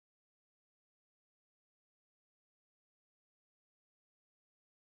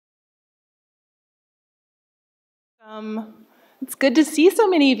It's good to see so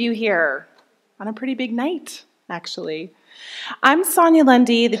many of you here on a pretty big night, actually. I'm Sonia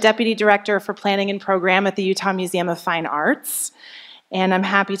Lundy, the Deputy Director for Planning and Program at the Utah Museum of Fine Arts, and I'm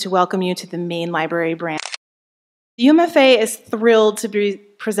happy to welcome you to the main library branch. The UMFA is thrilled to be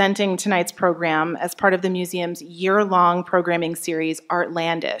presenting tonight's program as part of the museum's year-long programming series,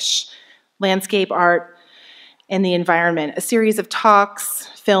 ArtLandish, Landscape Art and the Environment, a series of talks,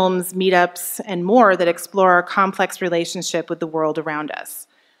 films, meetups, and more that explore our complex relationship with the world around us.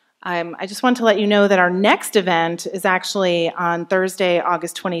 I just want to let you know that our next event is actually on Thursday,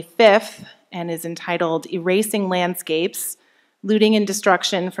 August 25th, and is entitled Erasing Landscapes, Looting and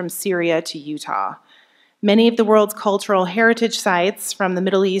Destruction from Syria to Utah. Many of the world's cultural heritage sites, from the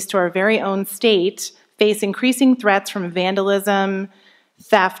Middle East to our very own state, face increasing threats from vandalism,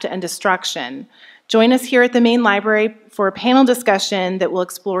 theft, and destruction. Join us here at the main library for a panel discussion that will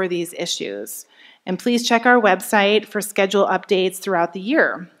explore these issues. And please check our website for schedule updates throughout the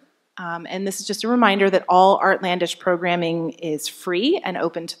year. And this is just a reminder that all ArtLandish programming is free and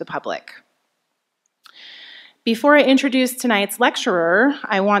open to the public. Before I introduce tonight's lecturer,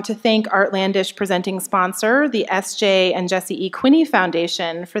 I want to thank ArtLandish presenting sponsor, the S.J. and Jesse E. Quinney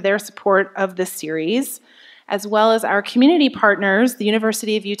Foundation, for their support of this series, as well as our community partners, the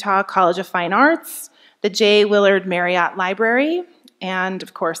University of Utah College of Fine Arts, the J. Willard Marriott Library, and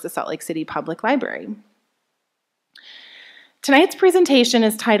of course the Salt Lake City Public Library. Tonight's presentation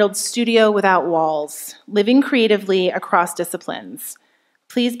is titled Studio Without Walls, Living Creatively Across Disciplines.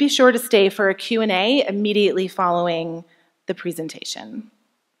 Please be sure to stay for a Q&A immediately following the presentation.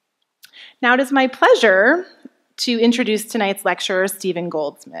 Now it is my pleasure to introduce tonight's lecturer, Stephen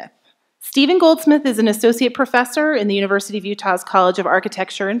Goldsmith. Stephen Goldsmith is an associate professor in the University of Utah's College of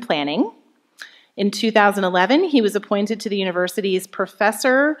Architecture and Planning. In 2011, he was appointed the university's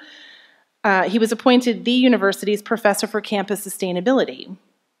professor for campus sustainability.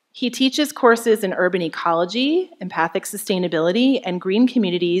 He teaches courses in urban ecology, empathic sustainability, and green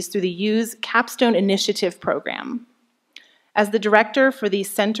communities through the U's Capstone Initiative program. As the director for the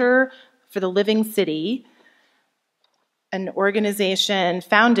Center for the Living City, an organization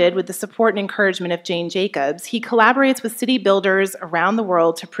founded with the support and encouragement of Jane Jacobs, he collaborates with city builders around the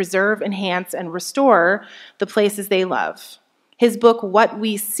world to preserve, enhance, and restore the places they love. His book, What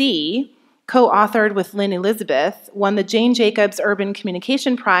We See, co-authored with Lynn Elizabeth, won the Jane Jacobs Urban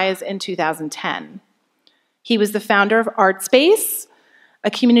Communication Prize in 2010. He was the founder of ArtSpace, a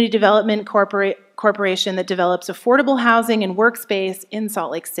community development corporation that develops affordable housing and workspace in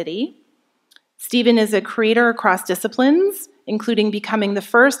Salt Lake City. Stephen is a creator across disciplines, including becoming the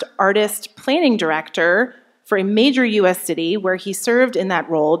first artist planning director for a major U.S. city, where he served in that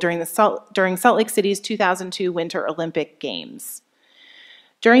role during Salt Lake City's 2002 Winter Olympic Games.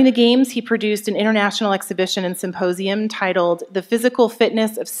 During the Games, he produced an international exhibition and symposium titled The Physical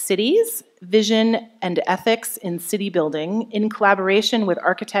Fitness of Cities, Vision and Ethics in City Building, in collaboration with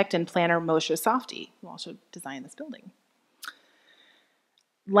architect and planner Moshe Safdie, who also designed this building.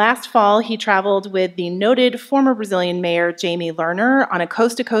 Last fall, he traveled with the noted former Brazilian mayor, Jamie Lerner, on a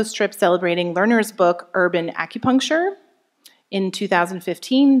coast-to-coast trip celebrating Lerner's book, Urban Acupuncture. In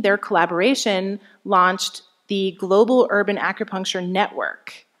 2015, their collaboration launched the Global Urban Acupuncture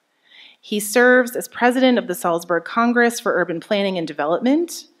Network. He serves as president of the Salzburg Congress for Urban Planning and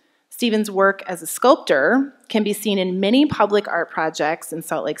Development. Stephen's work as a sculptor can be seen in many public art projects in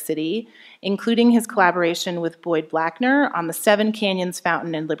Salt Lake City, including his collaboration with Boyd Blackner on the Seven Canyons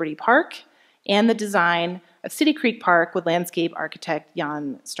Fountain in Liberty Park and the design of City Creek Park with landscape architect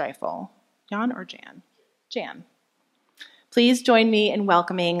Jan Streifel. Jan or Jan? Jan. Please join me in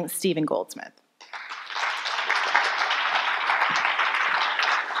welcoming Stephen Goldsmith.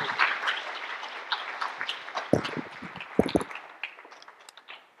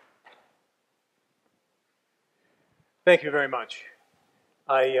 Thank you very much.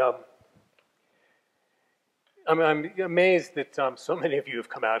 I'm amazed that so many of you have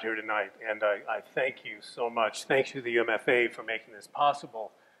come out here tonight, and I thank you so much. Thanks to the UMFA for making this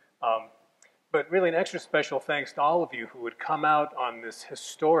possible. But really an extra special thanks to all of you who would come out on this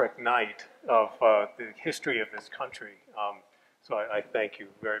historic night of the history of this country. So I thank you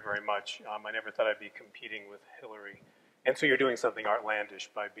very, very much. I never thought I'd be competing with Hillary. And so you're doing something Artlandish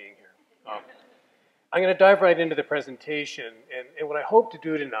by being here. I'm going to dive right into the presentation, and what I hope to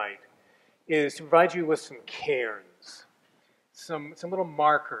do tonight is to provide you with some cairns, some little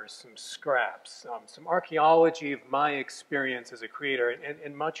markers, some scraps, some archaeology of my experience as a creator,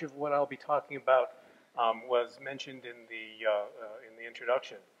 and much of what I'll be talking about was mentioned in the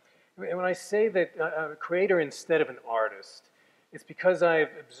introduction. And when I say that a creator instead of an artist, It's because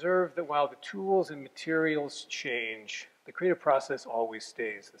I've observed that while the tools and materials change, the creative process always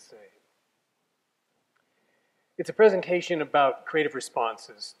stays the same. It's a presentation about creative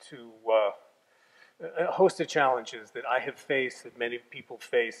responses to a host of challenges that I have faced, that many people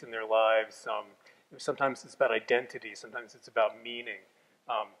face in their lives. Sometimes it's about identity, sometimes it's about meaning.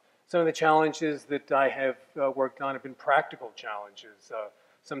 Some of the challenges that I have worked on have been practical challenges.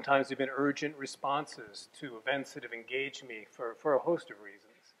 Sometimes they've been urgent responses to events that have engaged me for a host of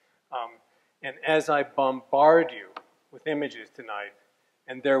reasons. And as I bombard you with images tonight,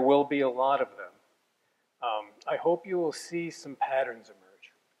 and there will be a lot of them, I hope you will see some patterns emerge.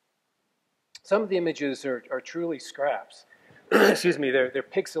 Some of the images are truly scraps. Excuse me, they're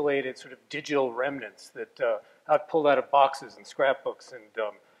pixelated sort of digital remnants that I've pulled out of boxes and scrapbooks, and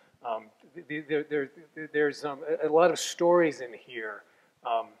there's a lot of stories in here.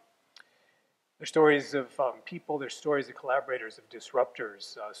 There's stories of people, there's stories of collaborators, of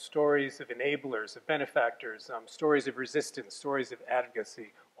disruptors, stories of enablers, of benefactors, stories of resistance, stories of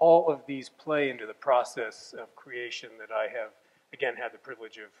advocacy. All of these play into the process of creation that I have, again, had the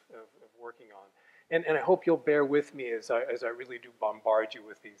privilege of working on. And I hope you'll bear with me as I really do bombard you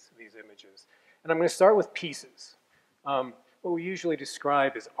with these images. And I'm going to start with pieces, what we usually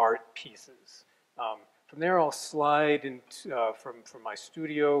describe as art pieces. From there, I'll slide into, from my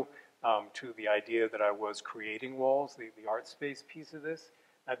studio to the idea that I was creating walls, the art space piece of this,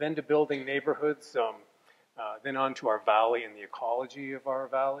 then to building neighborhoods, then on to our valley and the ecology of our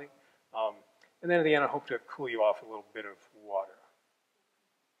valley. And then at the end, I hope to cool you off a little bit of water.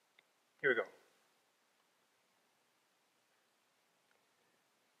 Here we go.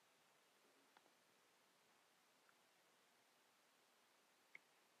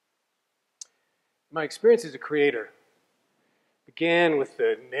 My experience as a creator began with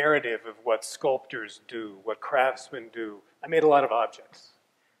the narrative of what sculptors do, what craftsmen do. I made a lot of objects.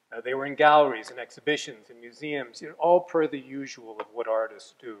 They were in galleries and exhibitions and museums, all per the usual of what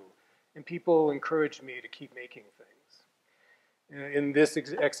artists do. And people encouraged me to keep making things. In this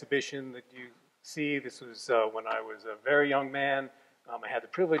exhibition that you see, this was when I was a very young man. I had the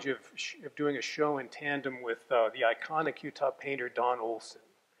privilege of doing a show in tandem with the iconic Utah painter Don Olson.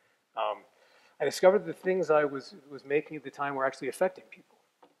 I discovered the things I was making at the time were actually affecting people.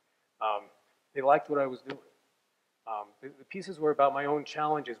 They liked what I was doing. The pieces were about my own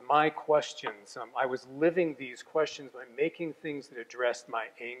challenges, my questions. I was living these questions by making things that addressed my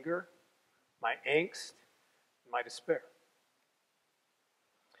anger, my angst, my despair.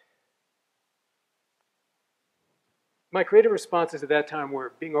 My creative responses at that time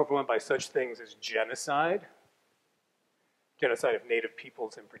were being overwhelmed by such things as genocide of Native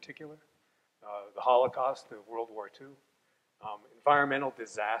peoples in particular, the Holocaust, the World War II, environmental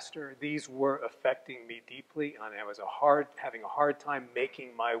disaster. These were affecting me deeply, and I was having a hard time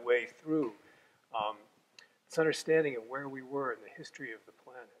making my way through this understanding of where we were in the history of the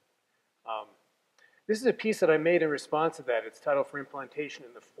planet. This is a piece that I made in response to that. It's titled For Implantation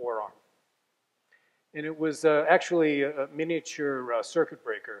in the Forearm. And it was actually a miniature circuit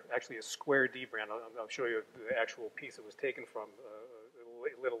breaker, actually a Square D brand. I'll show you the actual piece it was taken from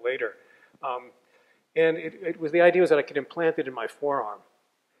a little later. And the idea was that I could implant it in my forearm,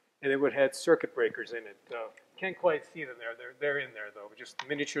 and it would have circuit breakers in it. Can't quite see them there. They're in there, though, just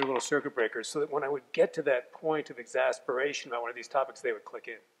miniature little circuit breakers, so that when I would get to that point of exasperation about one of these topics, they would click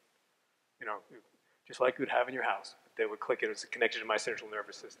in. You know, just like you would have in your house. They would click in. It was connected to my central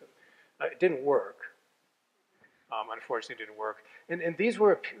nervous system. It didn't work. Unfortunately, it didn't work. And these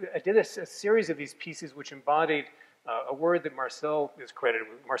were, I did a series of these pieces which embodied a word that Marcel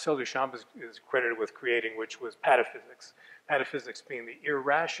Duchamp is credited with creating, which was pataphysics. Pataphysics being the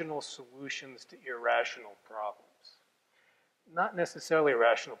irrational solutions to irrational problems. Not necessarily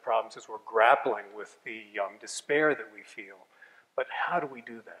irrational problems as we're grappling with the despair that we feel, but how do we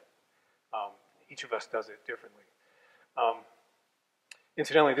do that? Each of us does it differently.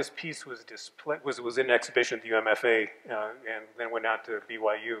 Incidentally, this piece was in an exhibition at the UMFA and then went out to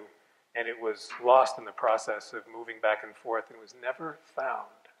BYU. And it was lost in the process of moving back and forth and was never found.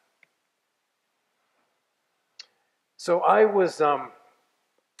 So I was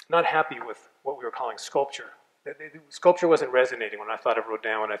not happy with what we were calling sculpture. Sculpture wasn't resonating when I thought of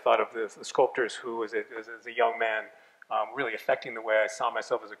Rodin, when I thought of the sculptors who, as a young man, really affecting the way I saw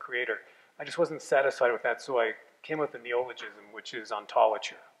myself as a creator. I just wasn't satisfied with that, so I came up with a neologism, which is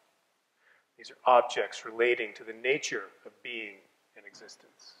ontologia. These are objects relating to the nature of being and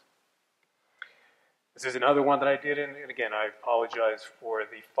existence. This is another one that I did, and again, I apologize for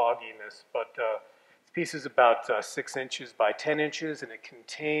the fogginess, but this piece is about 6 inches by 10 inches, and it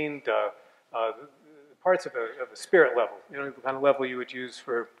contained parts of a spirit level, you know, the kind of level you would use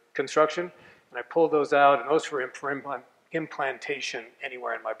for construction. And I pulled those out, and those were for implantation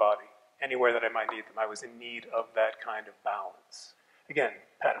anywhere in my body, anywhere that I might need them. I was in need of that kind of balance. Again,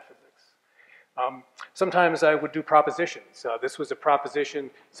 pataphysics. Sometimes I would do propositions. This was a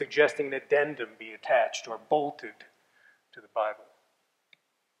proposition suggesting an addendum be attached or bolted to the Bible.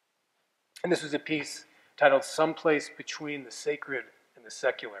 And this was a piece titled Someplace Between the Sacred and the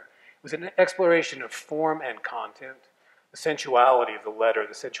Secular. It was an exploration of form and content, the sensuality of the letter,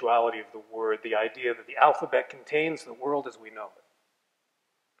 the sensuality of the word, the idea that the alphabet contains the world as we know it.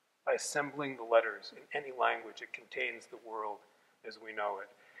 By assembling the letters in any language, it contains the world as we know it.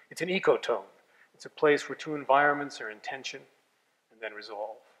 It's an ecotone. It's a place where two environments are in tension and then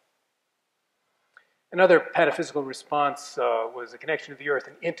resolve. Another pataphysical response was a connection to the earth,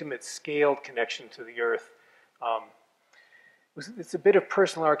 an intimate, scaled connection to the earth. It's a bit of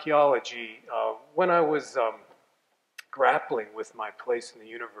personal archaeology. When I was grappling with my place in the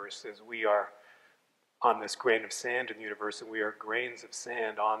universe, as we are on this grain of sand in the universe, and we are grains of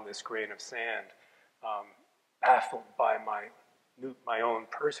sand on this grain of sand, baffled by my own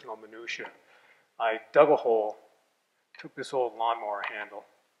personal minutia, I dug a hole, took this old lawnmower handle,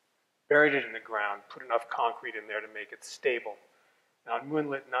 buried it in the ground, put enough concrete in there to make it stable. And on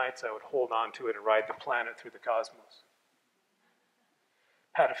moonlit nights, I would hold on to it and ride the planet through the cosmos.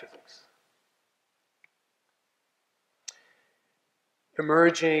 Pataphysics.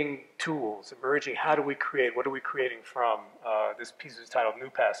 Emerging tools, how do we create, what are we creating from? This piece is titled New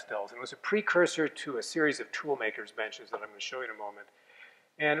Pastels, and it was a precursor to a series of tool makers' benches that I'm going to show you in a moment.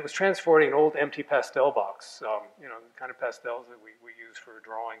 And it was transporting an old empty pastel box, you know, the kind of pastels that we use for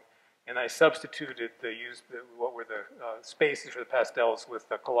drawing. And I substituted what were the spaces for the pastels with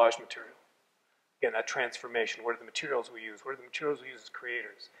collage material. Again, that transformation. What are the materials we use? What are the materials we use as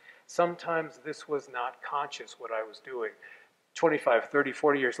creators? Sometimes this was not conscious what I was doing. 25, 30,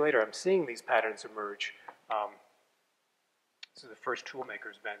 40 years later, I'm seeing these patterns emerge. This is the first tool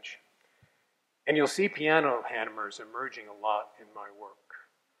maker's bench. And you'll see piano hammers emerging a lot in my work.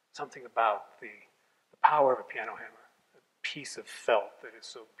 Something about the power of a piano hammer, a piece of felt that is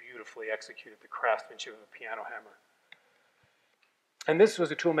so beautifully executed, the craftsmanship of a piano hammer. And this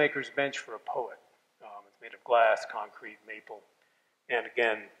was a tool maker's bench for a poet. It's made of glass, concrete, maple, and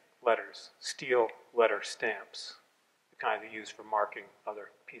again, letters, steel letter stamps, the kind they use for marking other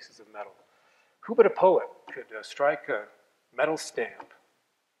pieces of metal. Who but a poet could strike a metal stamp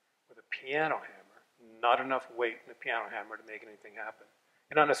with a piano hammer, not enough weight in a piano hammer to make anything happen,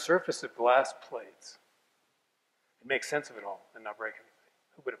 and on a surface of glass plates, and make sense of it all and not break anything?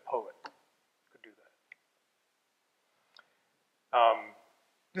 Who but a poet could do that?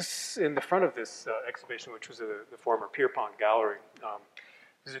 This, in the front of this exhibition, which was the former Pierpont Gallery,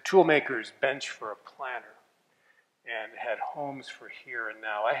 is a tool maker's bench for a planner, and had homes for here and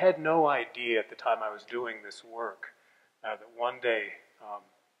now. I had no idea at the time I was doing this work that one day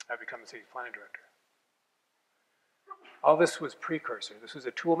I'd become the city's planning director. All this was precursor. This was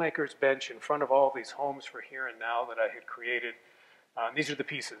a tool maker's bench in front of all these homes for here and now that I had created. These are the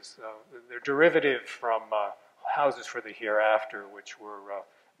pieces. They're derivative from houses for the hereafter, which were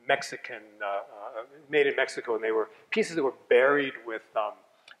Mexican, made in Mexico, and they were pieces that were buried with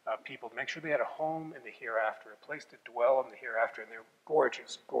people to make sure they had a home in the hereafter, a place to dwell in the hereafter, and they're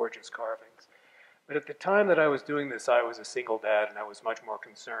gorgeous, gorgeous carvings. But at the time that I was doing this, I was a single dad, and I was much more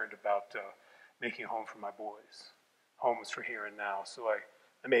concerned about making a home for my boys. Homes for here and now. So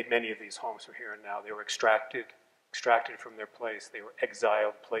I made many of these homes for here and now. They were extracted from their place. They were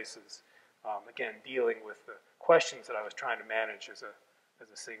exiled places. Again, dealing with the questions that I was trying to manage as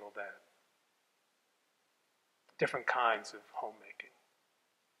a single dad. Different kinds of homemaking.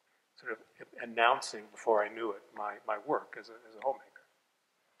 Sort of announcing before I knew it my work as a homemaker.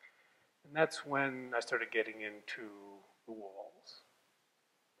 And that's when I started getting into the walls.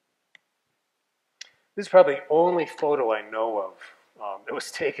 This is probably the only photo I know of that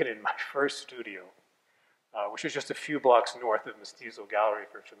was taken in my first studio, which was just a few blocks north of Mestizo Gallery, if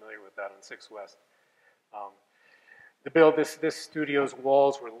you're familiar with that, on 6 West. This studio's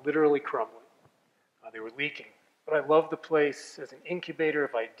walls were literally crumbling. They were leaking. But I loved the place as an incubator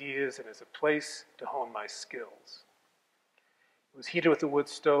of ideas and as a place to hone my skills. It was heated with a wood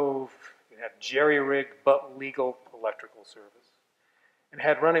stove. It had jerry-rigged but legal electrical service, and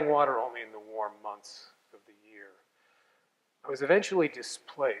had running water only in the warm months of the year. I was eventually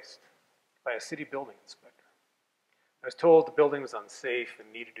displaced by a city building inspector. I was told the building was unsafe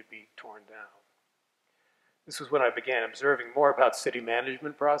and needed to be torn down. This was when I began observing more about city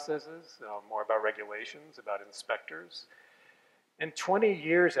management processes, more about regulations, about inspectors. And 20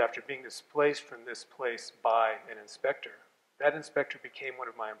 years after being displaced from this place by an inspector, that inspector became one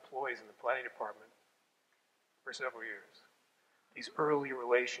of my employees in the planning department for several years. These early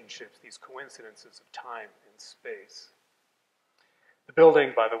relationships, these coincidences of time and space. The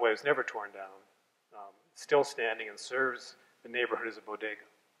building, by the way, was never torn down. It's still standing and serves the neighborhood as a bodega.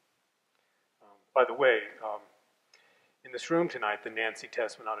 By the way, in this room tonight, the Nancy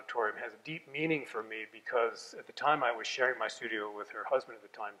Tessman Auditorium has a deep meaning for me because at the time I was sharing my studio with her husband at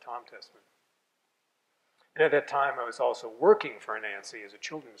the time, Tom Tessman. And at that time, I was also working for Nancy as a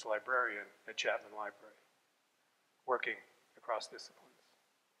children's librarian at Chapman Library, working across disciplines,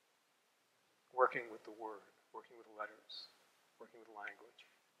 working with the word, working with letters, working with language,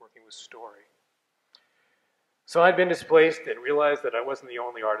 working with story. So I'd been displaced and realized that I wasn't the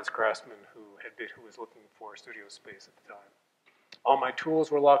only artist craftsman who was looking for a studio space at the time. All my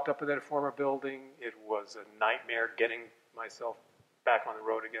tools were locked up in that former building. It was a nightmare getting myself back on the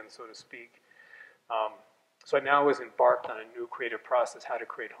road again, so to speak. So I now was embarked on a new creative process, how to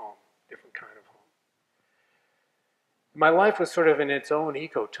create home, different kind of home. My life was sort of in its own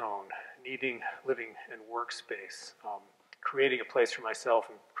ecotone, needing living and workspace, creating a place for myself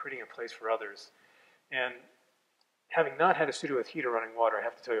and creating a place for others. And having not had a studio with heat or running water, I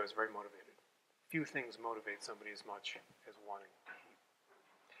have to tell you I was very motivated. Few things motivate somebody as much as wanting heat.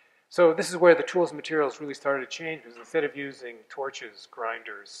 So this is where the tools and materials really started to change, because instead of using torches,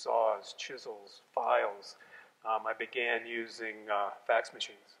 grinders, saws, chisels, files, I began using fax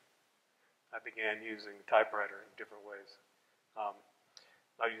machines. I began using the typewriter in different ways.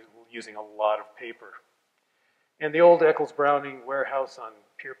 I was using a lot of paper. And the old Eccles Browning warehouse on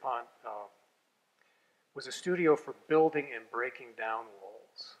Pierpont was a studio for building and breaking down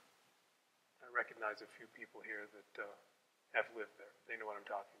walls. I recognize a few people here that have lived there. They know what I'm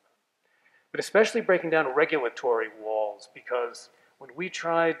talking about. But especially breaking down regulatory walls, because when we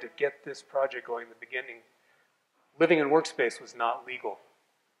tried to get this project going in the beginning, living in workspace was not legal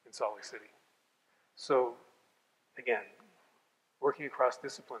in Salt Lake City. So, again, working across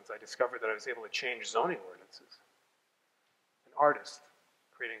disciplines, I discovered that I was able to change zoning ordinances. An artist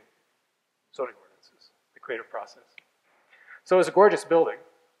creating zoning ordinances, the creative process. So it was a gorgeous building,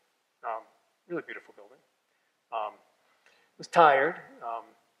 really beautiful building. It was tired.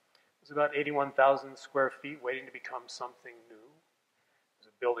 It was about 81,000 square feet, waiting to become something new. It was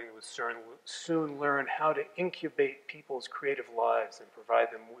a building that would soon learn how to incubate people's creative lives and provide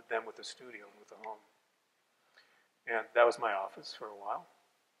them with a studio and with a home. And that was my office for a while.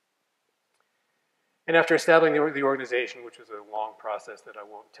 And after establishing the organization, which was a long process that I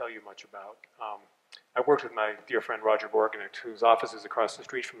won't tell you much about, I worked with my dear friend Roger Borganick, whose office is across the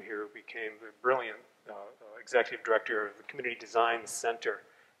street from here, who became the brilliant executive director of the Community Design Center,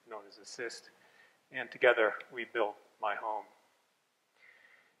 known as ASSIST. And together we built my home.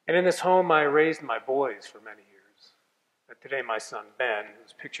 And in this home, I raised my boys for many years. Today, my son Ben,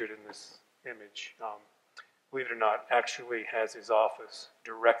 who's pictured in this image, believe it or not, actually has his office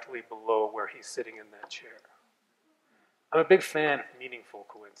directly below where he's sitting in that chair. I'm a big fan of meaningful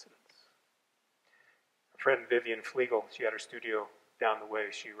coincidence. A friend Vivian Flegel, she had her studio down the way.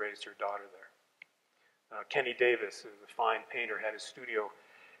 She raised her daughter there. Kenny Davis, who's a fine painter, had his studio.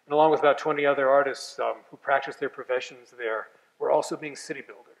 And along with about 20 other artists who practiced their professions there, were also being city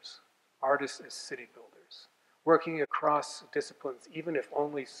builders, artists as city builders, working across disciplines, even if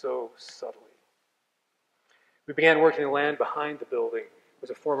only so subtly. We began working the land behind the building. It was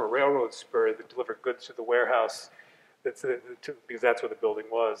a former railroad spur that delivered goods to the warehouse, because that's where the building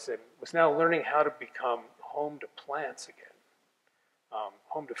was, and was now learning how to become home to plants again,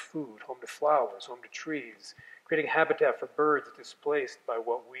 home to food, home to flowers, home to trees, creating habitat for birds displaced by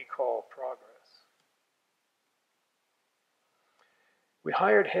what we call progress. We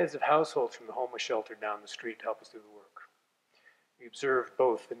hired heads of households from the homeless shelter down the street to help us do the work. We observed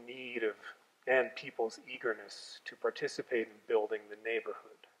both the need of and people's eagerness to participate in building the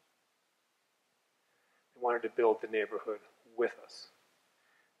neighborhood. They wanted to build the neighborhood with us.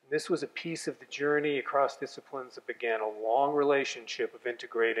 And this was a piece of the journey across disciplines that began a long relationship of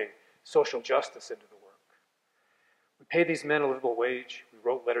integrating social justice into the work. We paid these men a livable wage, we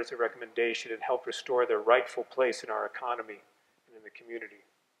wrote letters of recommendation, and helped restore their rightful place in our economy and in the community.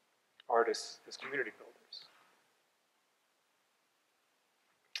 Artists as community builders.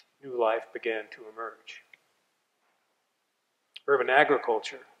 New life began to emerge. Urban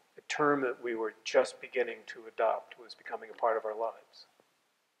agriculture, a term that we were just beginning to adopt, was becoming a part of our lives.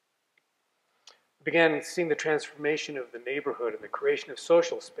 We began seeing the transformation of the neighborhood and the creation of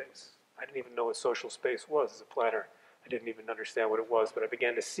social space. I didn't even know what social space was as a planner. I didn't even understand what it was, but I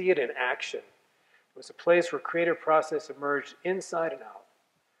began to see it in action It was a place where creative process emerged inside and out,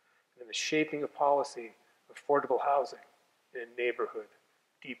 in the shaping of policy of affordable housing in a neighborhood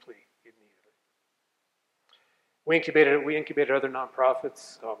deeply in need of it. We incubated other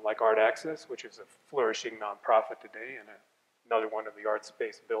nonprofits like Art Access, which is a flourishing nonprofit today and another one of the art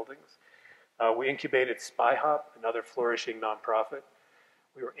space buildings. We incubated Spy Hop, another flourishing nonprofit.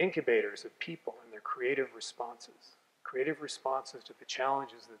 We were incubators of people and their creative responses to the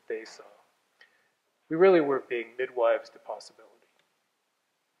challenges that they saw. We really were being midwives to possibility.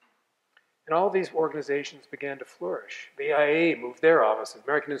 And all of these organizations began to flourish. The AIA moved their offices,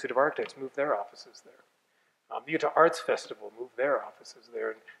 American Institute of Architects moved their offices there. The Utah Arts Festival moved their offices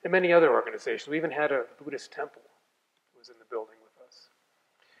there, and many other organizations. We even had a Buddhist temple that was in the building with us.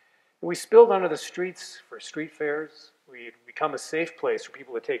 And we spilled onto the streets for street fairs. We'd become a safe place for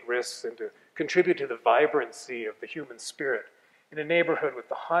people to take risks and to contribute to the vibrancy of the human spirit in a neighborhood with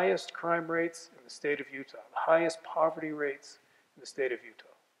the highest crime rates in the state of Utah, the highest poverty rates in the state of Utah.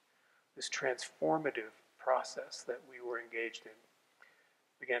 This transformative process that we were engaged in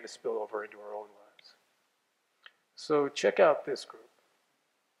began to spill over into our own lives. So check out this group.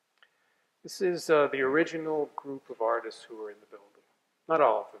 This is the original group of artists who were in the building. Not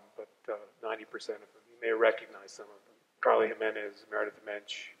all of them, but 90% of them. You may recognize some of them. Carly Jimenez, Meredith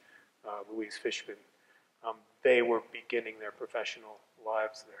Mensch, Louise Fishman. They were beginning their professional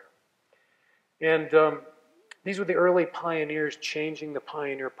lives there. And these were the early pioneers changing the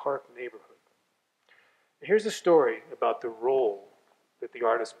Pioneer Park neighborhood. And here's a story about the role that the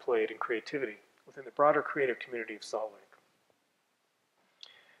artists played in creativity within the broader creative community of Salt Lake.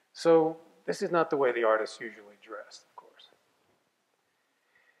 So this is not the way the artists usually dressed, of course.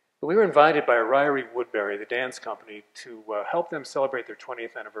 But we were invited by Ryrie Woodbury, the dance company, to help them celebrate their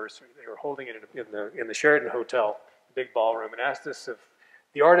 20th anniversary. They were holding it in the Sheraton Hotel, the big ballroom, and asked us if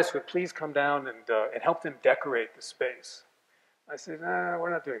the artists would please come down and help them decorate the space. I said, nah, we're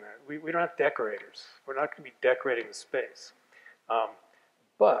not doing that. We're not decorators. We're not going to be decorating the space.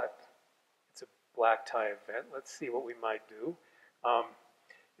 But it's a black tie event. Let's see what we might do.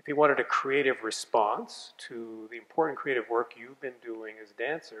 If you wanted a creative response to the important creative work you've been doing as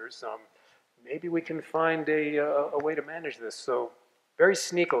dancers, maybe we can find a way to manage this. So very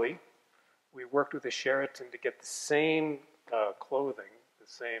sneakily, we worked with the Sheraton to get the same clothing, the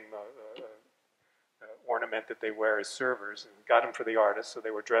same ornament that they wear as servers, and got them for the artists, so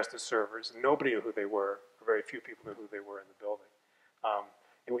they were dressed as servers. And nobody knew who they were, or very few people knew who they were in the building.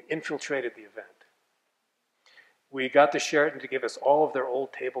 And we infiltrated the event. We got the Sheraton to give us all of their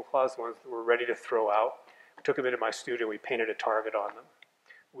old tablecloths, the ones that were ready to throw out. We took them into my studio, we painted a target on them.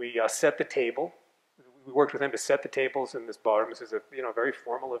 We set the table. We worked with them to set the tables in this ballroom. This is a very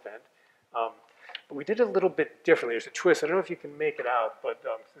formal event. But we did it a little bit differently. There's a twist. I don't know if you can make it out, but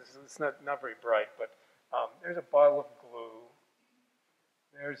it's not very bright. But there's a bottle of glue.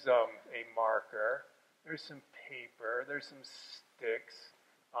 There's a marker. There's some paper. There's some sticks.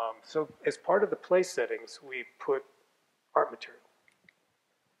 So as part of the place settings, we put art material.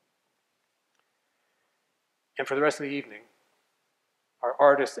 And for the rest of the evening, our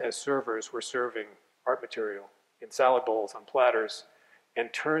artists as servers were serving art material in salad bowls on platters,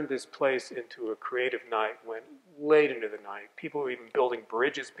 and turned this place into a creative night. Went late into the night. People were even building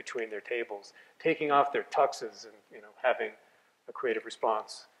bridges between their tables, taking off their tuxes and having a creative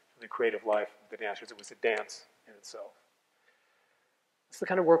response to the creative life of the dancers. It was a dance in itself. It's the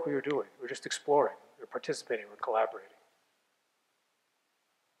kind of work we were doing. We were just exploring. We were participating. We were collaborating.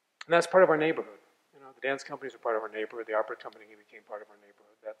 And that's part of our neighborhood. The dance companies were part of our neighborhood. The opera company became part of our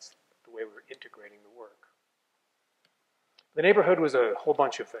neighborhood. That's the way we were integrating the work. The neighborhood was a whole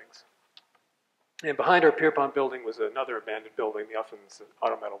bunch of things. And behind our Pierpont building was another abandoned building, the Uffins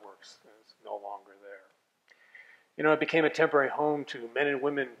Auto Metal Works. It's no longer there. It became a temporary home to men and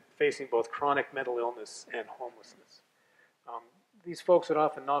women facing both chronic mental illness and homelessness. These folks would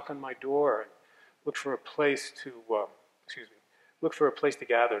often knock on my door and look for a place to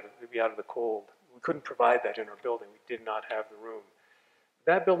gather, to be out of the cold. We couldn't provide that in our building. We did not have the room.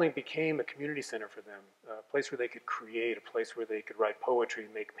 That building became a community center for them, a place where they could create, a place where they could write poetry,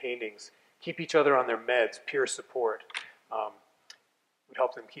 make paintings, keep each other on their meds, peer support. Would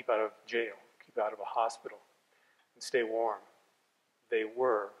help them keep out of jail, keep out of a hospital, and stay warm. They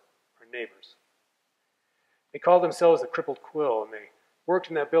were our neighbors. They called themselves the Crippled Quill, and they worked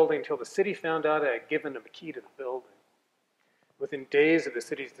in that building until the city found out I had given them a key to the building. Within days of the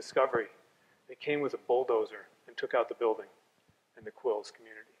city's discovery, they came with a bulldozer and took out the building and the Quill's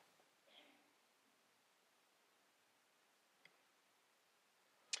community.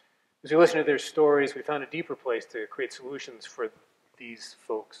 As we listened to their stories, we found a deeper place to create solutions for these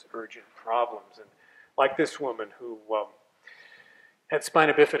folks' urgent problems. And Like this woman who had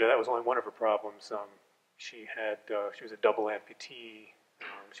spina bifida. That was only one of her problems. She was a double amputee.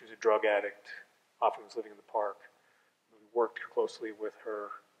 She was a drug addict. Often was living in the park. We worked closely with her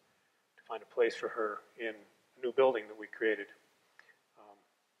to find a place for her in a new building that we created.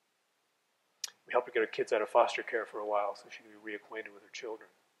 We helped her get her kids out of foster care for a while so she could be reacquainted with her children.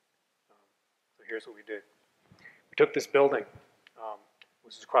 So here's what we did. We took this building,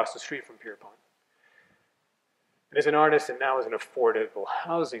 which is across the street from Pierpont. And as an artist and now as an affordable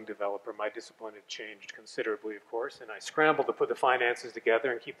housing developer, my discipline had changed considerably, of course, and I scrambled to put the finances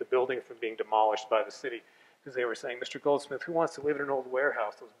together and keep the building from being demolished by the city, because they were saying, Mr. Goldsmith, who wants to live in an old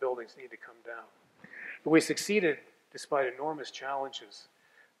warehouse? Those buildings need to come down. But we succeeded despite enormous challenges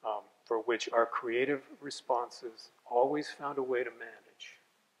for which our creative responses always found a way to manage.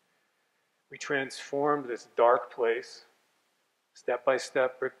 We transformed this dark place, step by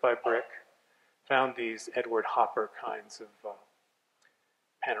step, brick by brick, found these Edward Hopper kinds of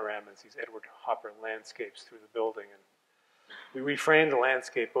panoramas, these Edward Hopper landscapes through the building. And we reframed the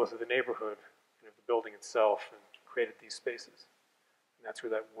landscape both of the neighborhood and of the building itself and created these spaces. And that's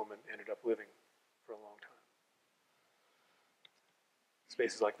where that woman ended up living for a long time.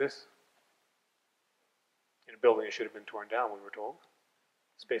 Spaces like this. In a building that should have been torn down, we were told.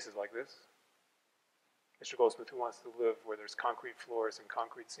 Spaces like this. Mr. Goldsmith, who wants to live where there's concrete floors and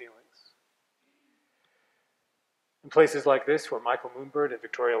concrete ceilings? In places like this, where Michael Moonbird and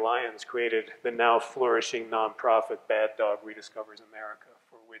Victoria Lyons created the now flourishing nonprofit Bad Dog Rediscovers America,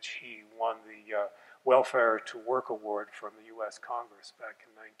 for which he won the Welfare to Work Award from the U.S. Congress back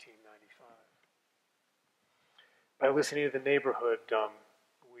in 1995. By listening to the neighborhood,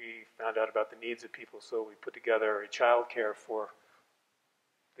 we found out about the needs of people, so we put together a child care for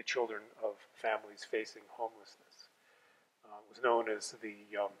the children of families facing homelessness. It was known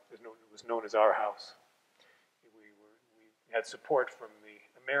as Our House. We had support from the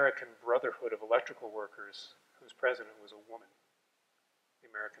American Brotherhood of Electrical Workers, whose president was a woman. The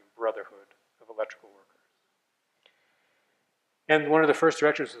American Brotherhood of Electrical Workers. And one of the first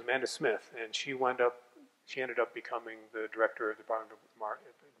directors was Amanda Smith, and she ended up becoming the director of the Department of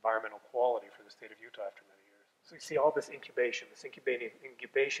Environmental Quality for the state of Utah after many years. So you see all this incubation of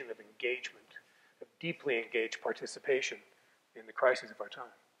engagement, of deeply engaged participation in the crises of our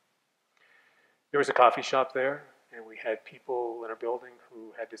time. There was a coffee shop there, and we had people in our building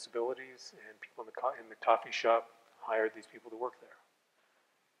who had disabilities, and people in the coffee shop hired these people to work there.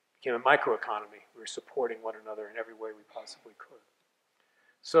 It became a microeconomy. We were supporting one another in every way we possibly could.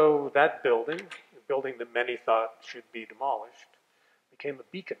 So that building, the building that many thought should be demolished, became a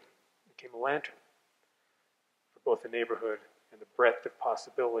beacon, became a lantern for both the neighborhood and the breadth of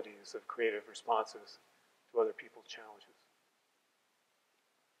possibilities of creative responses to other people's challenges.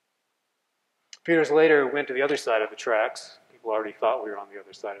 A few years later, we went to the other side of the tracks. People already thought we were on the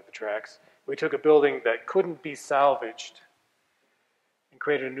other side of the tracks. We took a building that couldn't be salvaged and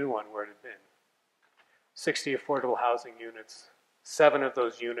created a new one where it had been. 60 affordable housing units. 7 of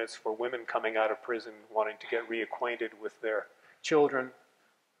those units for women coming out of prison wanting to get reacquainted with their children.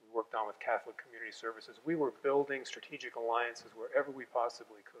 We worked on with Catholic Community Services. We were building strategic alliances wherever we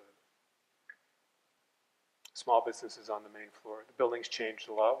possibly could. Small businesses on the main floor. The building's changed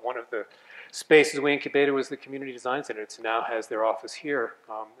a lot. One of the spaces we incubated was the Community Design Center. It now has their office here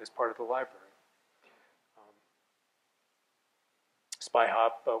as part of the library. Spy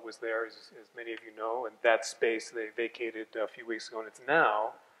Hop was there, as many of you know, and that space they vacated a few weeks ago, and it's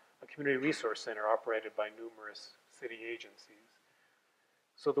now a community resource center operated by numerous city agencies.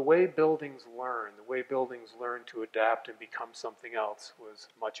 So the way buildings learn to adapt and become something else was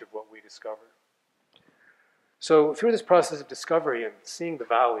much of what we discovered. So through this process of discovery and seeing the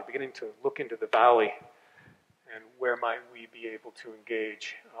valley, beginning to look into the valley and where might we be able to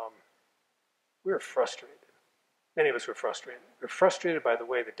engage, we were frustrated. Many of us were frustrated. We were frustrated by the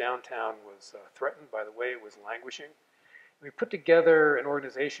way the downtown was threatened, by the way it was languishing. We put together an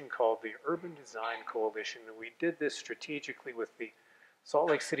organization called the Urban Design Coalition, and we did this strategically with the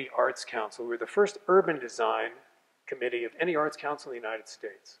Salt Lake City Arts Council. We were the first urban design committee of any arts council in the United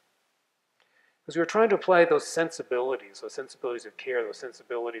States. Because we were trying to apply those sensibilities of care, those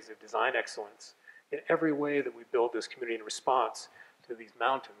sensibilities of design excellence in every way that we build this community in response to these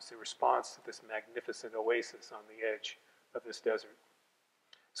mountains, in response to this magnificent oasis on the edge of this desert.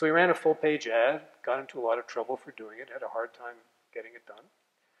 So we ran a full-page ad, got into a lot of trouble for doing it, had a hard time getting it done.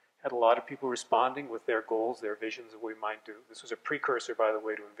 Had a lot of people responding with their goals, their visions of what we might do. This was a precursor, by the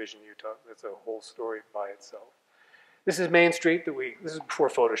way, to Envision Utah. That's a whole story by itself. This is Main Street. This is before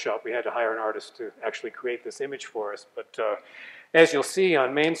Photoshop. We had to hire an artist to actually create this image for us. But as you'll see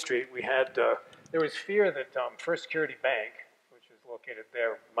on Main Street, we had there was fear that First Security Bank, which is located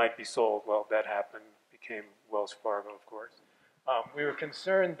there, might be sold. Well, that happened, became Wells Fargo, of course. We were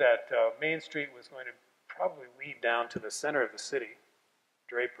concerned that Main Street was going to probably lead down to the center of the city,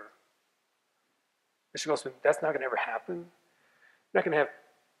 Draper. Mr. Goldsmith, that's not going to ever happen. You're not going to have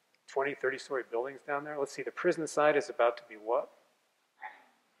 20, 30-story buildings down there. Let's see, the prison side is about to be what?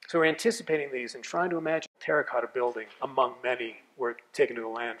 So we're anticipating these and trying to imagine a terracotta building among many were taken to the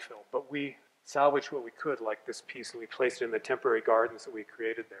landfill. But we salvaged what we could, like this piece, and we placed it in the temporary gardens that we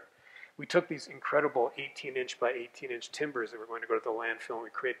created there. We took these incredible 18-inch by 18-inch timbers that were going to go to the landfill, and we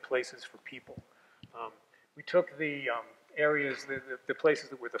created places for people. We took the areas, the places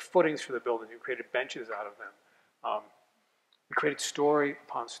that were the footings for the building, and created benches out of them. We created story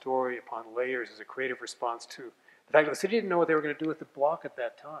upon layers as a creative response to the fact that the city didn't know what they were going to do with the block at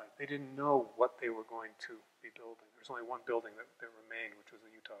that time. They didn't know what they were going to be building. There was only one building that remained, which was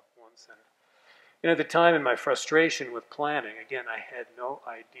the Utah One Center. And at the time, in my frustration with planning, again, I had no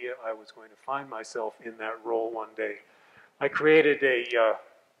idea I was going to find myself in that role one day. I created a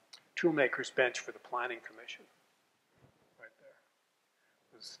toolmaker's bench for the Planning Commission. Right there.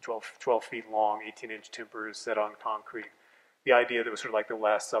 It was 12 feet long, 18-inch timbers set on concrete. The idea that was sort of like the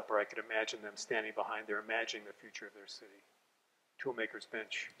Last Supper, I could imagine them standing behind there, imagining the future of their city. Toolmaker's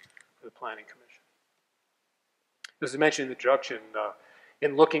bench for the Planning Commission. As I mentioned in the introduction,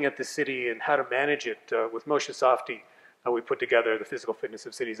 in looking at the city and how to manage it, with Moshe Safdie, we put together the Physical Fitness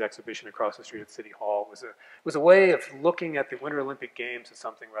of Cities exhibition across the street at City Hall. It was a way of looking at the Winter Olympic Games as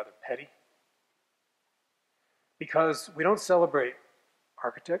something rather petty. Because we don't celebrate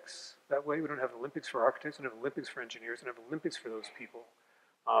architects that way. We don't have Olympics for architects. We don't have Olympics for engineers. We don't have Olympics for those people.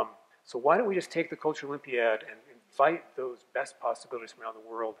 So why don't we just take the Cultural Olympiad and invite those best possibilities from around the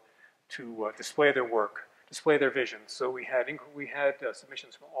world to display their work, display their vision. So we had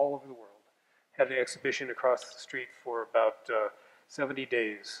submissions from all over the world. Had an exhibition across the street for about 70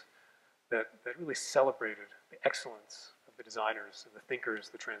 days that really celebrated the excellence of the designers and the thinkers,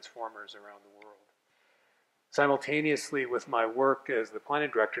 the transformers around the world. Simultaneously with my work as the planning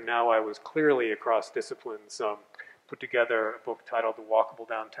director, now I was clearly across disciplines, put together a book titled The Walkable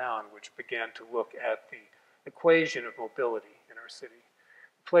Downtown, which began to look at the equation of mobility in our city.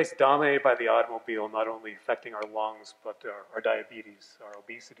 A place dominated by the automobile, not only affecting our lungs, but our diabetes, our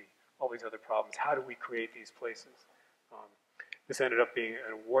obesity, all these other problems. How do we create these places? This ended up being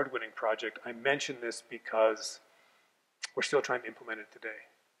an award-winning project. I mention this because we're still trying to implement it today.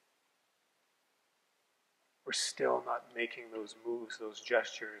 We're still not making those moves, those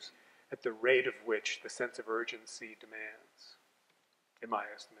gestures, at the rate of which the sense of urgency demands, in my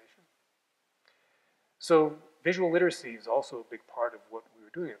estimation. So visual literacy is also a big part of what we were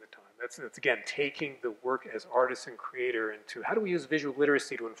doing at the time. That's again, taking the work as artist and creator into how do we use visual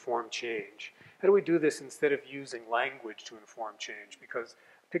literacy to inform change? How do we do this instead of using language to inform change? Because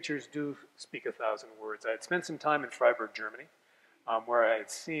pictures do speak 1,000 words. I had spent some time in Freiburg, Germany, where I had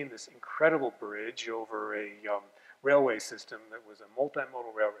seen this incredible bridge over a railway system that was a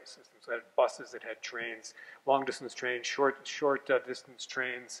multimodal railway system. So it had buses, it had trains, long-distance trains, short-distance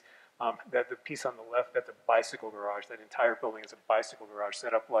trains. That the piece on the left, that's a bicycle garage. That entire building is a bicycle garage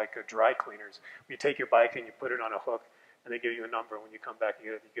set up like dry cleaners. You take your bike and you put it on a hook, and they give you a number. When you come back,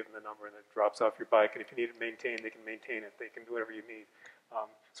 you give them the number, and it drops off your bike. And if you need it maintained, they can maintain it. They can do whatever you need.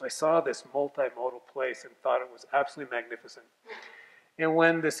 So I saw this multimodal place and thought it was absolutely magnificent. And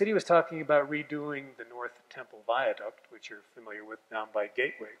when the city was talking about redoing the North Temple Viaduct, which you're familiar with down by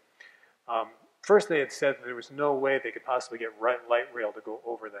Gateway, first they had said that there was no way they could possibly get light rail to go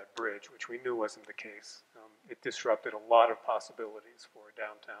over that bridge, which we knew wasn't the case. It disrupted a lot of possibilities for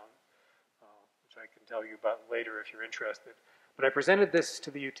downtown, which I can tell you about later if you're interested. But I presented this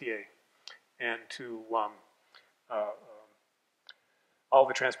to the UTA and to all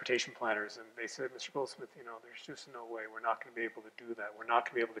the transportation planners, and they said, Mr. Goldsmith, you know, there's just no way we're not going to be able to do that. We're not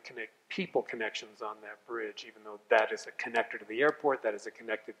going to be able to connect people connections on that bridge, even though that is a connector to the airport, that is a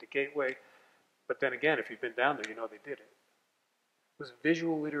connector to Gateway. But then again, if you've been down there, you know they did it. It was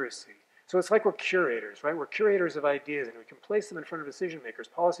visual literacy. So it's like we're curators, right? We're curators of ideas, and we can place them in front of decision makers,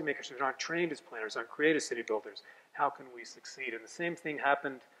 policymakers who aren't trained as planners, aren't creative city builders. How can we succeed? And the same thing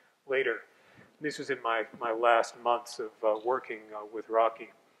happened later. This was in my last months of working with Rocky,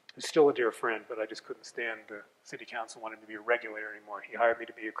 who's still a dear friend, but I just couldn't stand the city council wanting to be a regulator anymore. He hired me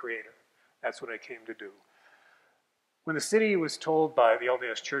to be a creator. That's what I came to do. When the city was told by the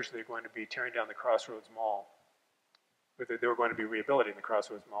LDS Church they were going to be tearing down the Crossroads Mall, or they were going to be rehabilitating the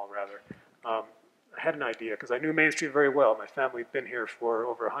Crossroads Mall, rather, I had an idea, because I knew Main Street very well. My family had been here for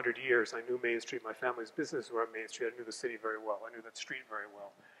over 100 years. I knew Main Street. My family's businesses were on Main Street. I knew the city very well. I knew that street very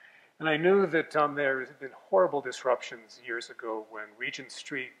well. And I knew that there had been horrible disruptions years ago when Regent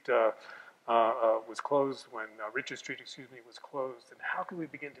Street was closed, when Richard Street, was closed. And how could we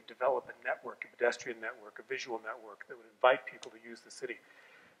begin to develop a network, a pedestrian network, a visual network that would invite people to use the city?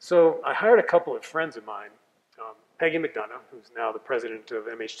 So I hired a couple of friends of mine, Peggy McDonough, who's now the president of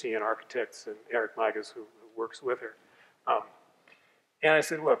MHT and Architects, and Eric Migas, who works with her. And I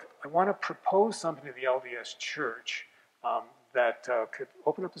said, look, I want to propose something to the LDS Church that could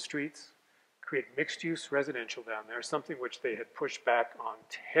open up the streets, create mixed-use residential down there, something which they had pushed back on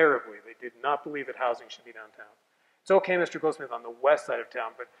terribly. They did not believe that housing should be downtown. It's okay, Mr. Goldsmith, on the west side of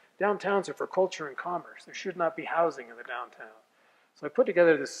town, but downtowns are for culture and commerce. There should not be housing in the downtown. So I put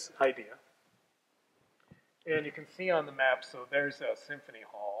together this idea. And you can see on the map, so there's a symphony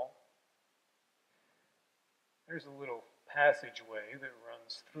hall. There's a little passageway that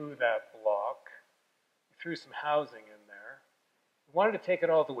runs through that block. We threw some housing in there. We wanted to take it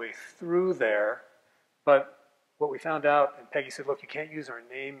all the way through there, but what we found out, and Peggy said, look, you can't use our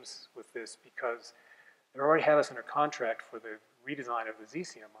names with this because they already have us under contract for the redesign of the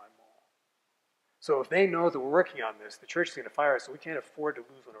ZCMI Mall. So if they know that we're working on this, the church is going to fire us, so we can't afford to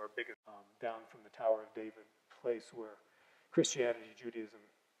lose one of our biggest, down from the Tower of David, place where Christianity, Judaism,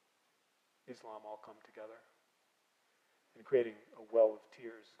 Islam all come together. And creating a well of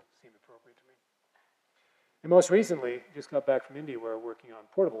tears seemed appropriate to me. And most recently, just got back from India where we're working on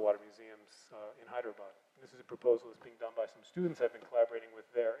portable water museums in Hyderabad. This is a proposal that's being done by some students I've been collaborating with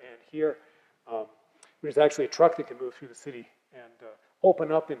there. And here, there's actually a truck that can move through the city and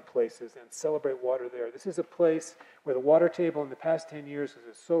open up in places and celebrate water there. This is a place where the water table in the past 10 years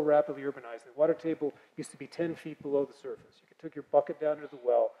has so rapidly urbanized. The water table used to be 10 feet below the surface. You could take your bucket down to the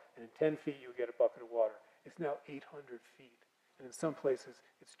well, and in 10 feet you would get a bucket of water. It's now 800 feet, and in some places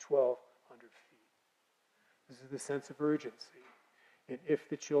it's 1,200 feet. This is the sense of urgency. And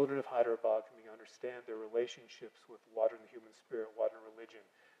if the children of Hyderabad can understand their relationships with water and the human spirit, water and religion,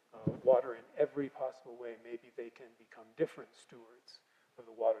 water in every possible way, maybe they can become different stewards of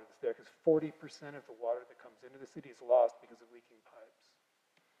the water that's there, because 40% of the water that comes into the city is lost because of leaking pipes.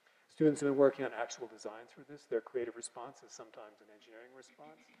 Students have been working on actual designs for this. Their creative response is sometimes an engineering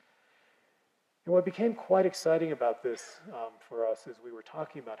response. And what became quite exciting about this for us is we were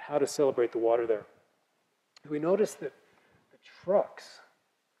talking about how to celebrate the water there. We noticed that the trucks,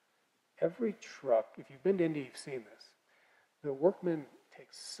 every truck, if you've been to India, you've seen this, the workmen take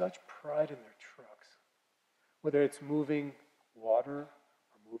such pride in their trucks, whether it's moving water,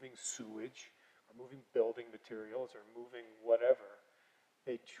 or moving sewage, or moving building materials, or moving whatever.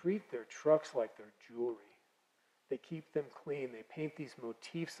 They treat their trucks like they're jewelry. They keep them clean. They paint these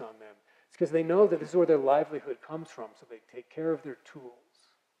motifs on them. It's because they know that this is where their livelihood comes from, so they take care of their tools.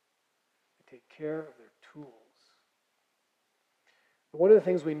 They take care of their tools. But one of the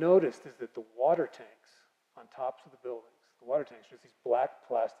things we noticed is that the water tanks on tops of the buildings, the water tanks are just these black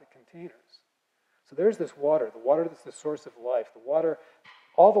plastic containers. So there's this water, the water that's the source of life, the water,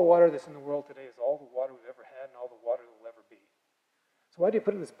 all the water that's in the world today is all the water we've ever had and all the water that will ever be. So why do you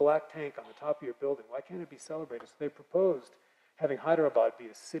put in this black tank on the top of your building? Why can't it be celebrated? So they proposed having Hyderabad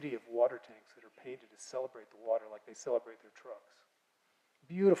be a city of water tanks that are painted to celebrate the water like they celebrate their trucks.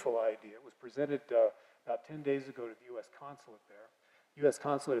 Beautiful idea. It was presented about 10 days ago to the U.S. consulate there. The U.S.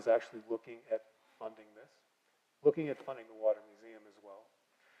 consulate is actually looking at funding this, looking at funding the water museum as well.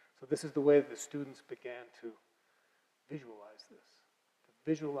 So this is the way that the students began to visualize this, to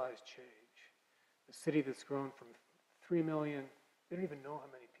visualize change. A city that's grown from 3 million, they don't even know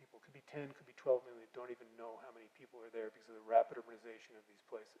how many people, could be 10, could be 12 million, don't even know how many people are there because of the rapid urbanization of these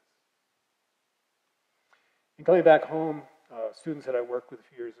places. And coming back home, students that I worked with a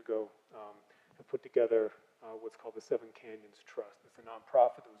few years ago have put together what's called the Seven Canyons Trust. It's a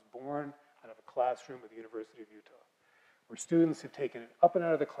nonprofit that was born out of a classroom at the University of Utah, where students have taken it up and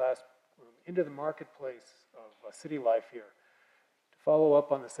out of the classroom into the marketplace of city life here to follow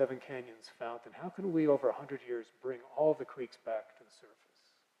up on the Seven Canyons fountain. How can we, over 100 years, bring all the creeks back to the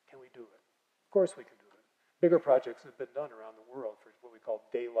surface? Can we do it? Of course we can do it. Bigger projects have been done around the world for what we call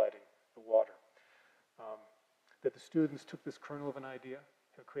daylighting the water. That the students took this kernel of an idea,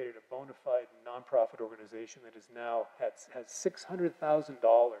 have created a bona fide nonprofit organization that is now has $600,000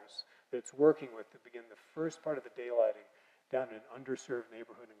 that it's working with to begin the first part of the daylighting down in an underserved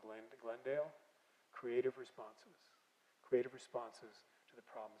neighborhood in Glendale. Creative responses to the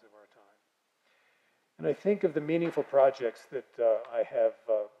problems of our time. And I think of the meaningful projects that I have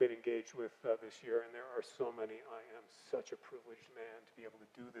been engaged with this year, and there are so many. I am such a privileged man to be able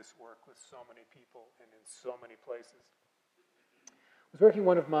to do this work with so many people and in so many places. I was working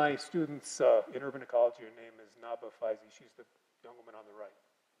with one of my students in urban ecology. Her name is Naba Faizi. She's the young woman on the right.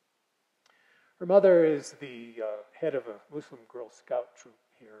 Her mother is the head of a Muslim Girl Scout troop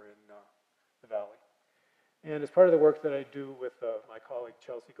here in the Valley. And as part of the work that I do with my colleague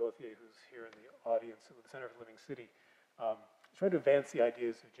Chelsea Gauthier, who's here in the audience with the Center for Living City, try to advance the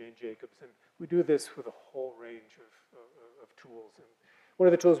ideas of Jane Jacobs. And we do this with a whole range of tools. And one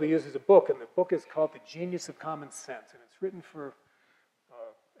of the tools we use is a book, and the book is called The Genius of Common Sense, and it's written for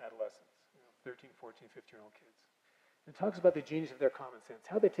adolescents, 13, 14, 15-year-old kids. And it talks about the genius of their common sense,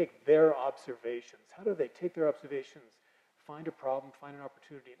 how they take their observations, how do they take their observations, find a problem, find an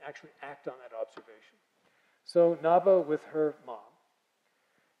opportunity, and actually act on that observation. So Nava, with her mom,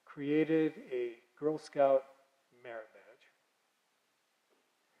 created a Girl Scout merit badge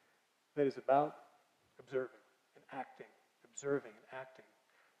that is about observing and acting, observing and acting,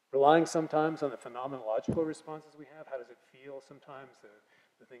 relying sometimes on the phenomenological responses we have. How does it feel? Sometimes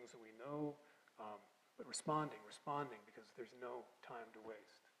the things that we know, but responding, because there's no time to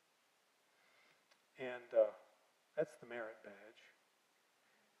waste. And that's the merit badge.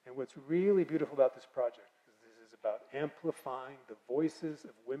 And what's really beautiful about this project is this is about amplifying the voices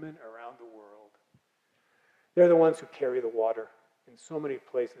of women around the world. They're the ones who carry the water in so many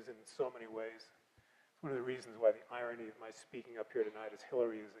places, in so many ways. It's one of the reasons why the irony of my speaking up here tonight is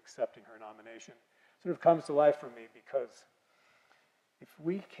Hillary is accepting her nomination. Sort of comes to life for me, because if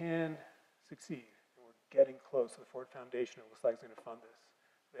we can succeed, and we're getting close to the Ford Foundation, it looks like it's going to fund this.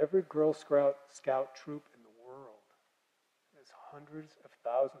 Every Girl Scout troop in the world has hundreds of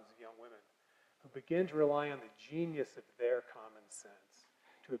thousands of young women who begin to rely on the genius of their common sense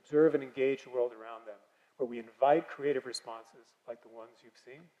to observe and engage the world around them, where we invite creative responses like the ones you've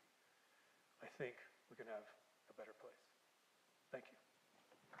seen. I think we can have a better place. Thank you.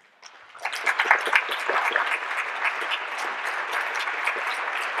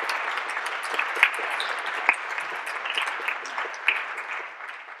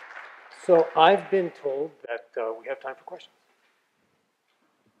 So I've been told that we have time for questions.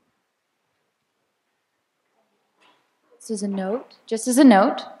 Just as a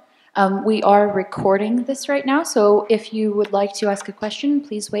note, we are recording this right now, so if you would like to ask a question,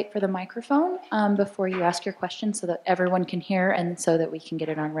 please wait for the microphone before you ask your question so that everyone can hear and so that we can get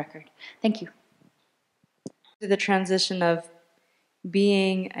it on record. Thank you. The transition of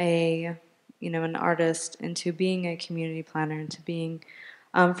being an artist into being a community planner, into being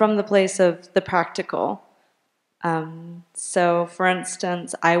from the place of the practical. So, for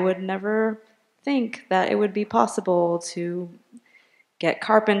instance, I would never think that it would be possible to get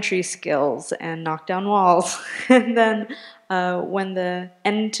carpentry skills and knock down walls, and then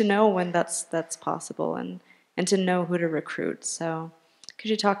to know when that's possible, and to know who to recruit. So,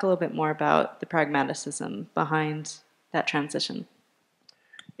 could you talk a little bit more about the pragmaticism behind that transition?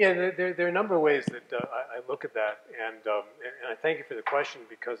 Yeah, there are a number of ways that I look at that, and I thank you for the question,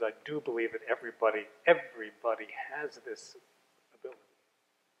 because I do believe that everybody has this ability.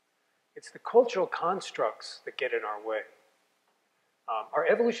 It's the cultural constructs that get in our way. Our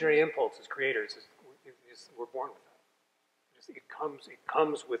evolutionary impulse as creators we're born with that. It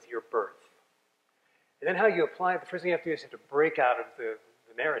comes with your birth, and then how you apply it. The first thing you have to do is to break out of the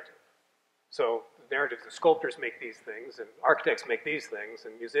narrative. So the narrative, the sculptors make these things, and architects make these things,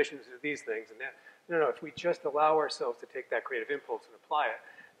 and musicians do these things, and that. No, if we just allow ourselves to take that creative impulse and apply it,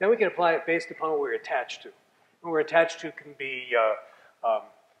 then we can apply it based upon what we're attached to. What we're attached to can be the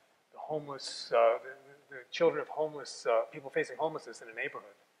homeless, the children of homeless, people facing homelessness in a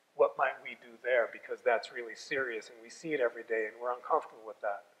neighborhood. What might we do there? Because that's really serious, and we see it every day, and we're uncomfortable with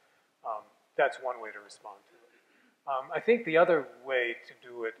that. That's one way to respond to it. I think the other way to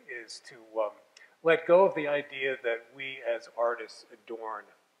do it is to let go of the idea that we as artists adorn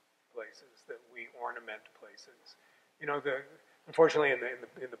places, that we ornament places. Unfortunately, in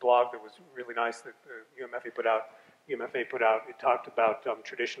the blog that was really nice that UMFA put out, it talked about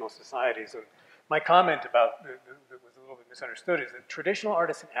traditional societies. And my comment about that was a little bit misunderstood is that traditional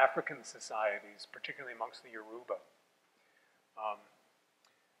artists in African societies, particularly amongst the Yoruba,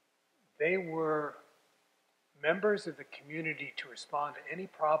 they were members of the community to respond to any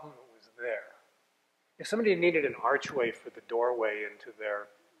problem that was there. If somebody needed an archway for the doorway into their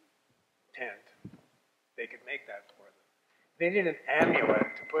tent, they could make that for them. If they needed an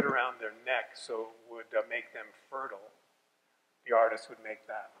amulet to put around their neck so it would make them fertile, the artist would make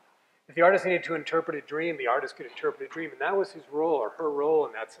that. If the artist needed to interpret a dream, the artist could interpret a dream, and that was his role or her role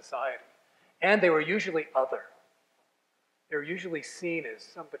in that society. And they were usually other. They were usually seen as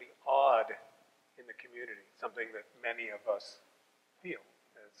somebody odd in the community, something that many of us feel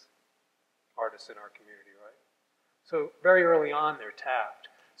as artists in our community, right? So very early on, they're tapped.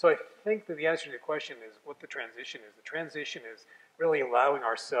 So I think that the answer to the question is what the transition is. The transition is really allowing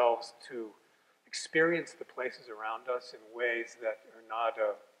ourselves to experience the places around us in ways that are not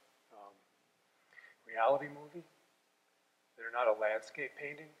a reality movie, that are not a landscape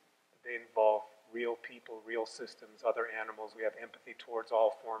painting, that they involve real people, real systems, other animals. We have empathy towards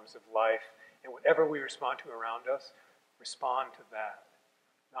all forms of life. And whatever we respond to around us, respond to that.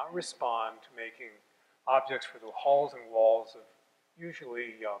 Not respond to making objects for the halls and walls of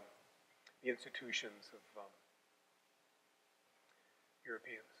usually the institutions of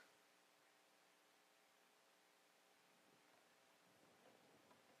Europeans.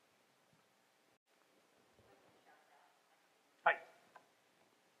 Hi.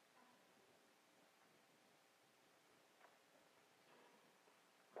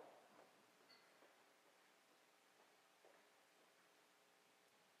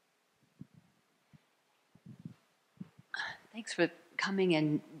 Thanks for coming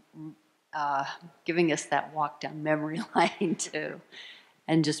and giving us that walk down memory lane too,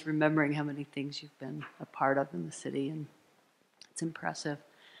 and just remembering how many things you've been a part of in the city, and it's impressive.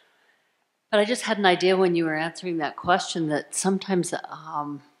 But I just had an idea when you were answering that question that sometimes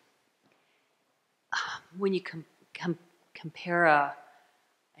when you compare a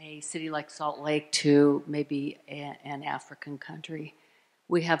city like Salt Lake to maybe an African country,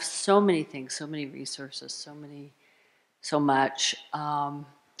 we have so many things, so many resources, so much.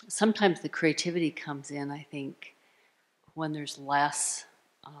 Sometimes the creativity comes in, I think, when there's less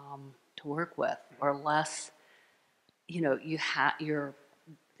to work with, or less, you know, the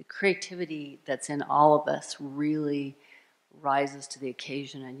creativity that's in all of us really rises to the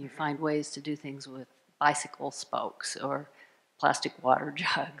occasion, and you find ways to do things with bicycle spokes or plastic water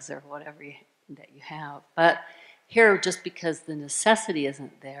jugs or whatever that you have. But here, just because the necessity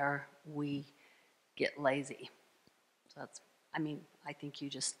isn't there, we get lazy. So that's, I mean, I think you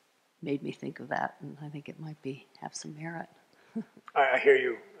just made me think of that, and I think it might have some merit. I hear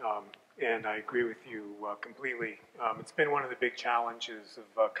you, and I agree with you completely. It's been one of the big challenges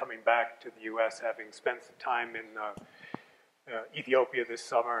of coming back to the U.S., having spent some time in Ethiopia this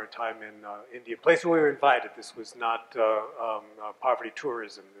summer, time in India, a place where we were invited. This was not poverty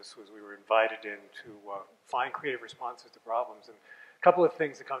tourism. We were invited in to find creative responses to problems. And a couple of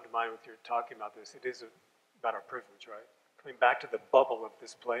things that come to mind with you talking about this. It is about our privilege, right? Coming back to the bubble of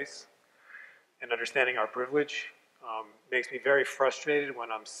this place and understanding our privilege makes me very frustrated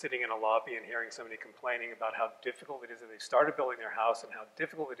when I'm sitting in a lobby and hearing somebody complaining about how difficult it is that they started building their house and how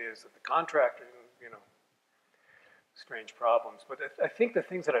difficult it is that the contractor, you know, strange problems. But I think the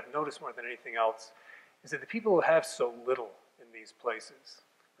things that I've noticed more than anything else is that the people who have so little in these places,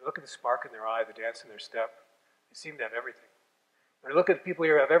 they look at the spark in their eye, the dance in their step, they seem to have everything. When I look at the people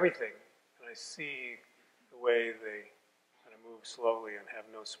here who have everything, and I see the way they kind of move slowly and have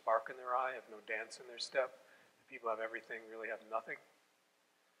no spark in their eye, have no dance in their step, the people who have everything really have nothing.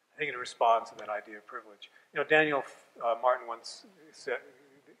 I think it responds to that idea of privilege. You know, Daniel Martin once said,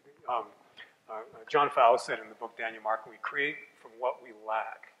 John Fowle said in the book Daniel Martin, we create from what we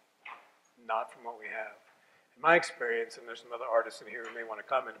lack, not from what we have. In my experience, and there's some other artists in here who may want to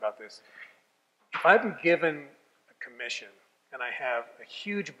comment about this, if I've been given a commission and I have a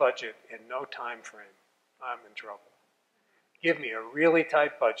huge budget and no time frame, I'm in trouble. Give me a really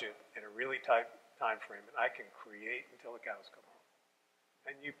tight budget and a really tight time frame, and I can create until the cows come home.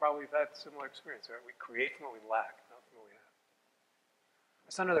 And you probably have had similar experience, right? We create from what we lack, not from what we have. I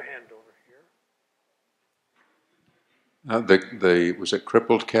saw another hand over here. Was it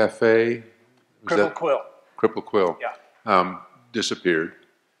Crippled Cafe? Crippled Quill. Crippled Quill. Yeah. Disappeared.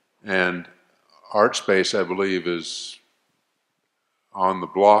 And Art Space, I believe, is on the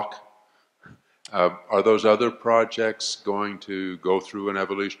block. Are those other projects going to go through an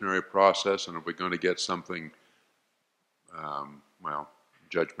evolutionary process, and are we going to get something, well,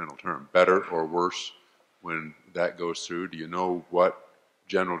 judgmental term, better or worse when that goes through? Do you know what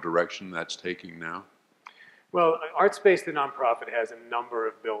general direction that's taking now? Well, Art Space, the nonprofit, has a number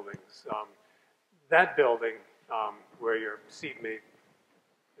of buildings. That building, where your seatmate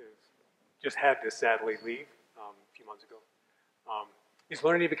just had to sadly leave a few months ago, is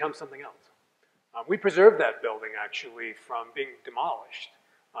learning to become something else. We preserved that building, actually, from being demolished.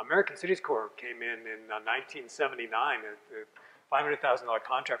 American Cities Corps came in 1979, a $500,000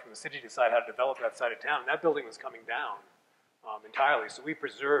 contract from the city to decide how to develop that side of town. And that building was coming down entirely. So we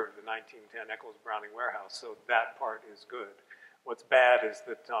preserved the 1910 Eccles Browning warehouse, so that part is good. What's bad is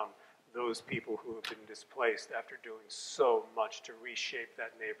that those people who have been displaced after doing so much to reshape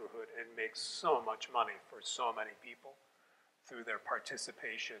that neighborhood and make so much money for so many people through their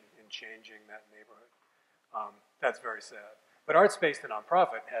participation in changing that neighborhood. That's very sad. But Art Space, the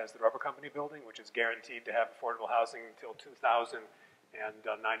nonprofit, has the Rubber Company building, which is guaranteed to have affordable housing until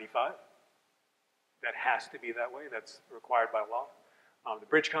 2095. that has to be that way. That's required by law. The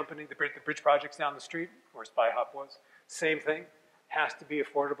bridge company, the bridge projects down the street, where Spy Hop was, same thing, has to be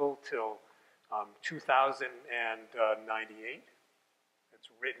affordable till 2098. It's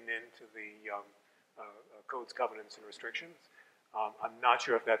written into the codes, covenants, and restrictions. I'm not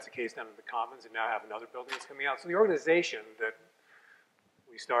sure if that's the case down in the Commons, and now have another building that's coming out. So the organization that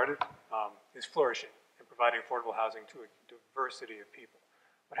we started is flourishing and providing affordable housing to a diversity of people.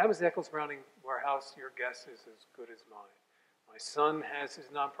 What happens to Eccles Browning Warehouse, your guess is as good as mine. My son has his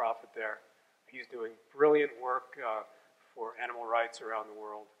nonprofit there. He's doing brilliant work for animal rights around the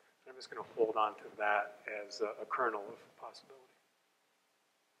world. I'm just going to hold on to that as a kernel of possibility.